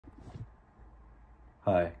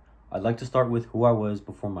Hi, I'd like to start with who I was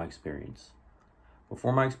before my experience.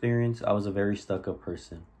 Before my experience, I was a very stuck up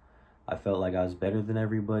person. I felt like I was better than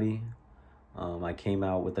everybody. I came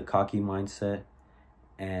out with a cocky mindset,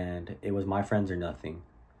 and it was my friends or nothing.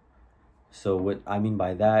 So, what I mean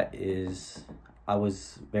by that is I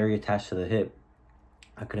was very attached to the hip.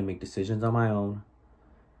 I couldn't make decisions on my own.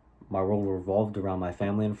 My world revolved around my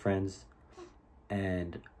family and friends,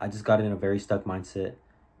 and I just got in a very stuck mindset,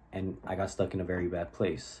 and I got stuck in a very bad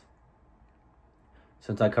place.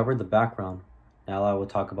 Since I covered the background, now I will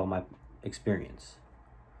talk about my experience.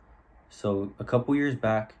 So, a couple years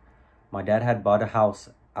back, my dad had bought a house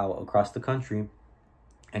out across the country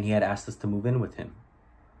and he had asked us to move in with him.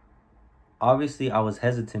 Obviously, I was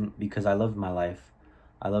hesitant because I loved my life.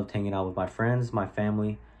 I loved hanging out with my friends, my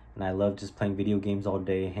family, and I loved just playing video games all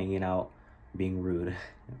day, hanging out, being rude.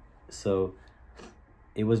 So,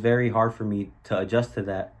 it was very hard for me to adjust to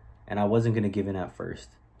that, and I wasn't going to give in at first.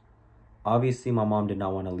 Obviously, my mom did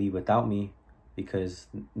not want to leave without me because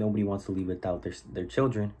nobody wants to leave without their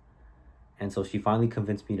children. And so she finally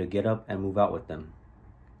convinced me to get up and move out with them.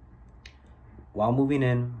 While moving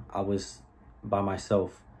in, I was by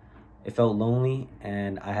myself. It felt lonely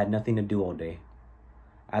and I had nothing to do all day.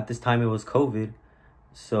 At this time, it was COVID,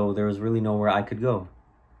 so there was really nowhere I could go.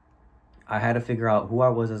 I had to figure out who I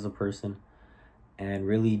was as a person and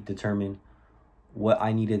really determine what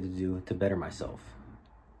I needed to do to better myself.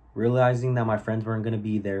 Realizing that my friends weren't going to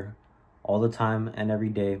be there all the time and every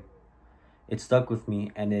day, it stuck with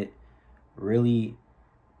me and it really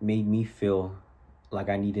made me feel like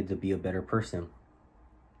I needed to be a better person.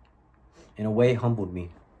 In a way, it humbled me.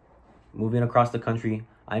 Moving across the country,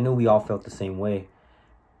 I knew we all felt the same way.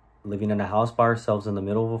 Living in a house by ourselves in the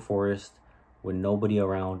middle of a forest with nobody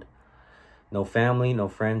around, no family, no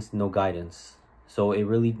friends, no guidance. So it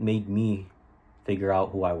really made me figure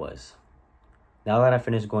out who I was. Now that I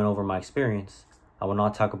finished going over my experience, I will now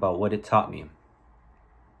talk about what it taught me.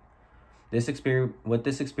 What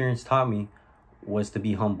this experience taught me was to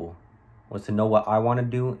be humble, was to know what I want to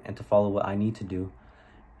do and to follow what I need to do,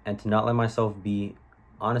 and to not let myself be,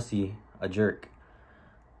 honestly, a jerk.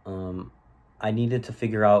 I needed to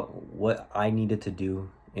figure out what I needed to do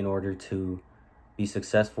in order to be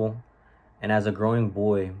successful. And as a growing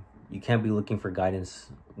boy, you can't be looking for guidance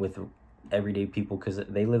with everyday people because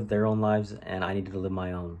they live their own lives and I needed to live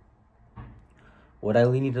my own. What I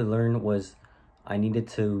needed to learn was I needed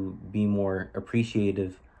to be more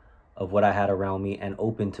appreciative of what I had around me and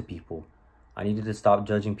open to people. I needed to stop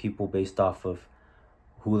judging people based off of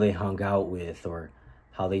who they hung out with or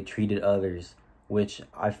how they treated others, which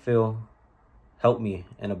I feel helped me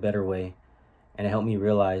in a better way, and it helped me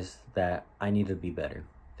realize that I need to be better.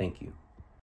 Thank you.